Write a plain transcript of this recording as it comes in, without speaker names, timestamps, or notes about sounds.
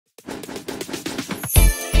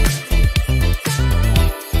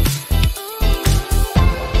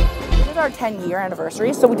10-year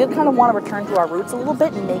anniversary, so we did kind of want to return to our roots a little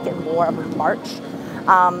bit and make it more of a march.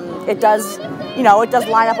 It does, you know, it does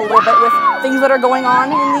line up a little bit with things that are going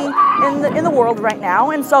on in the world right now,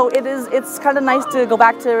 and so it's kind of nice to go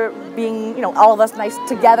back to being, you know, all of us nice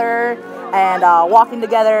together and walking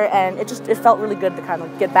together, and it felt really good to kind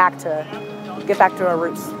of get back to our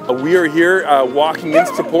roots. We are here walking in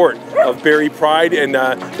support of Barrie Pride and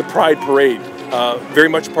the Pride Parade. Very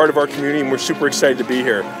much part of our community, and we're super excited to be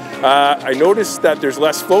here. I noticed that there's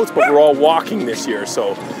less floats, but we're all walking this year,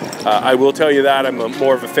 so I will tell you that I'm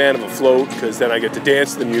more of a fan of a float because then I get to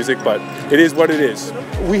dance to the music, but it is what it is.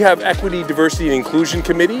 We have Equity, Diversity and Inclusion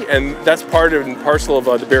Committee, and that's part and parcel of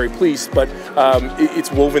the Barrie Police, but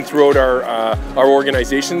it's woven throughout our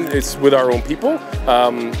organization. It's with our own people,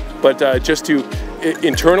 but just to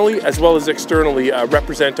internally as well as externally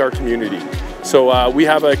represent our community. So we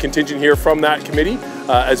have a contingent here from that committee,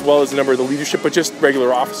 as well as a number of the leadership, but just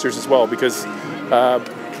regular officers as well, because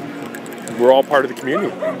we're all part of the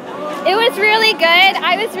community. It was really good.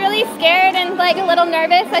 I was really scared and like a little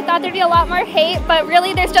nervous. I thought there'd be a lot more hate, but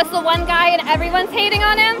really there's just the one guy and everyone's hating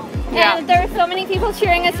on him. Yeah. And there were so many people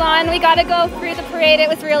cheering us on. We got to go through the parade. It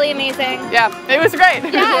was really amazing. Yeah, it was great. It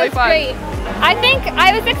was really fun. Great. I think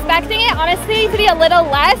I was expecting it, honestly, to be a little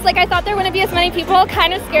less. Like, I thought there wouldn't be as many people,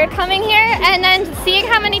 kind of scared coming here. And then seeing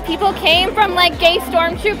how many people came from, like, gay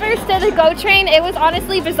stormtroopers to the GO train, it was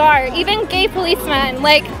honestly bizarre. Even gay policemen,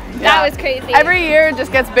 like, that was crazy. Every year it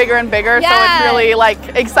just gets bigger and bigger, so it's really, like,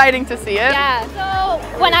 exciting to see it. Yeah.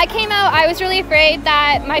 So when I came out, I was really afraid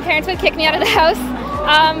that my parents would kick me out of the house.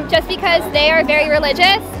 Just because they are very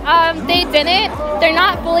religious. They didn't. They're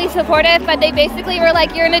not fully supportive, but they basically were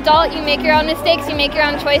like, you're an adult, you make your own mistakes, you make your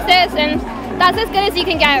own choices, and that's as good as you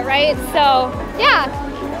can get, right? So, yeah.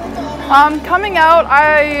 Coming out,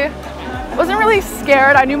 I wasn't really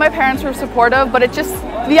scared. I knew my parents were supportive, but it just,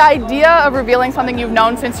 the idea of revealing something you've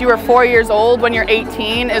known since you were 4 years old when you're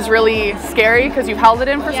 18 is really scary because you've held it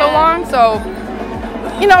in for so long. So,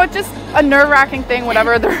 you know, it's just a nerve-wracking thing,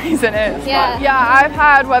 whatever the reason is. Yeah. But yeah, I've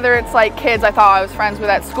had, whether it's like kids I thought I was friends with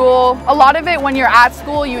at school. A lot of it, when you're at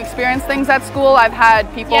school, you experience things at school. I've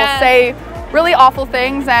had people say really awful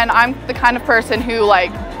things, and I'm the kind of person who,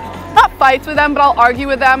 like, not fights with them, but I'll argue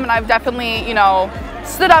with them, and I've definitely, you know,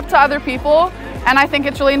 stood up to other people. And I think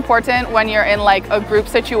it's really important when you're in like a group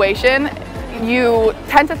situation. You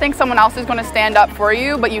tend to think someone else is going to stand up for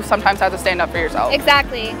you, but you sometimes have to stand up for yourself.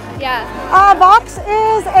 Exactly, yeah. Vox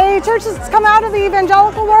is a church that's come out of the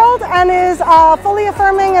evangelical world and is fully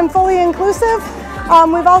affirming and fully inclusive.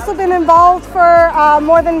 We've also been involved for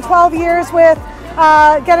more than 12 years with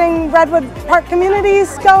getting Redwood Park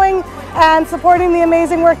communities going and supporting the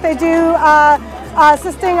amazing work they do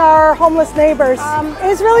assisting our homeless neighbors.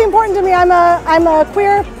 It's really important to me. I'm a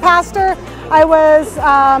queer pastor. I was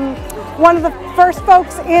one of the first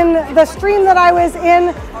folks in the stream that I was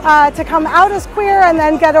in to come out as queer and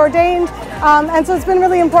then get ordained. And so it's been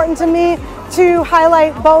really important to me to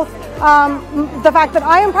highlight both the fact that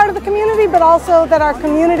I am part of the community, but also that our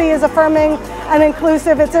community is affirming and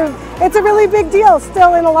inclusive. It's a really big deal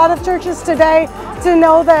still in a lot of churches today to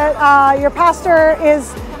know that your pastor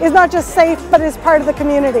is not just safe, but is part of the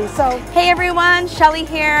community. So, hey everyone, Shelly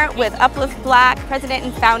here with Uplift Black, president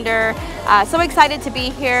and founder. So excited to be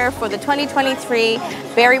here for the 2023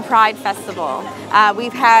 Barrie Pride Festival.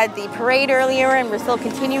 We've had the parade earlier, and we're still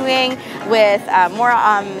continuing with more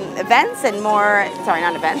events and more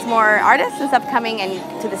artists and stuff coming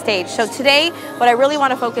to the stage. So today, what I really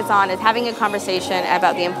want to focus on is having a conversation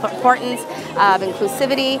about the importance of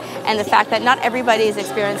inclusivity and the fact that not everybody is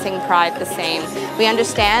experiencing Pride the same. We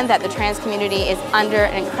understand that the trans community is under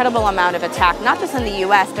an incredible amount of attack, not just in the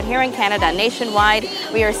US, but here in Canada, nationwide.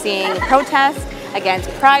 We are seeing protests against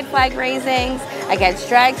pride flag raisings, against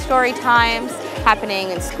drag story times,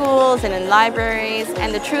 happening in schools and in libraries,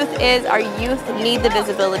 and the truth is our youth need the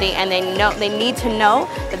visibility, and they need to know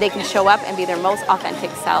that they can show up and be their most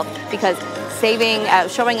authentic self, because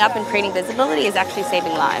showing up and creating visibility is actually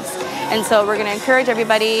saving lives. And so we're going to encourage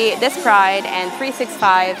everybody this Pride and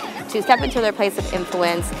 365 to step into their place of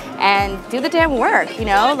influence and do the damn work,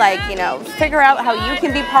 figure out how you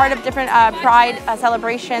can be part of different Pride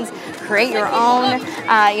celebrations, create your own,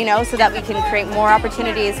 so that we can create more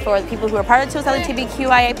opportunities for the people who are part of the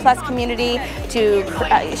𝗃𝗃𝗃𝗿+ community to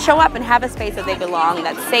show up and have a space that they belong,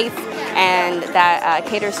 that's safe, and that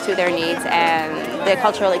caters to their needs and the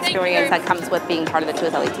cultural experience that comes with being part of the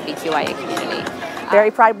𝗃𝗃𝗃𝗿 community. Barrie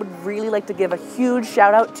Pride would really like to give a huge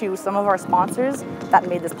shout out to some of our sponsors that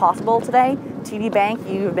made this possible today. TD Bank,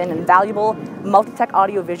 you've been invaluable. Multitech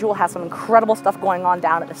Audio Visual has some incredible stuff going on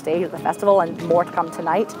down at the stage at the festival, and more to come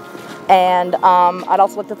tonight. And I'd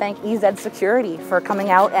also like to thank EZ Security for coming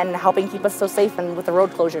out and helping keep us so safe and with the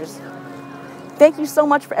road closures. Thank you so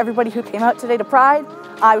much for everybody who came out today to Pride.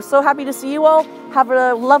 I was so happy to see you all. Have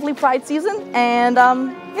a lovely Pride season, and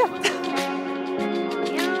yeah.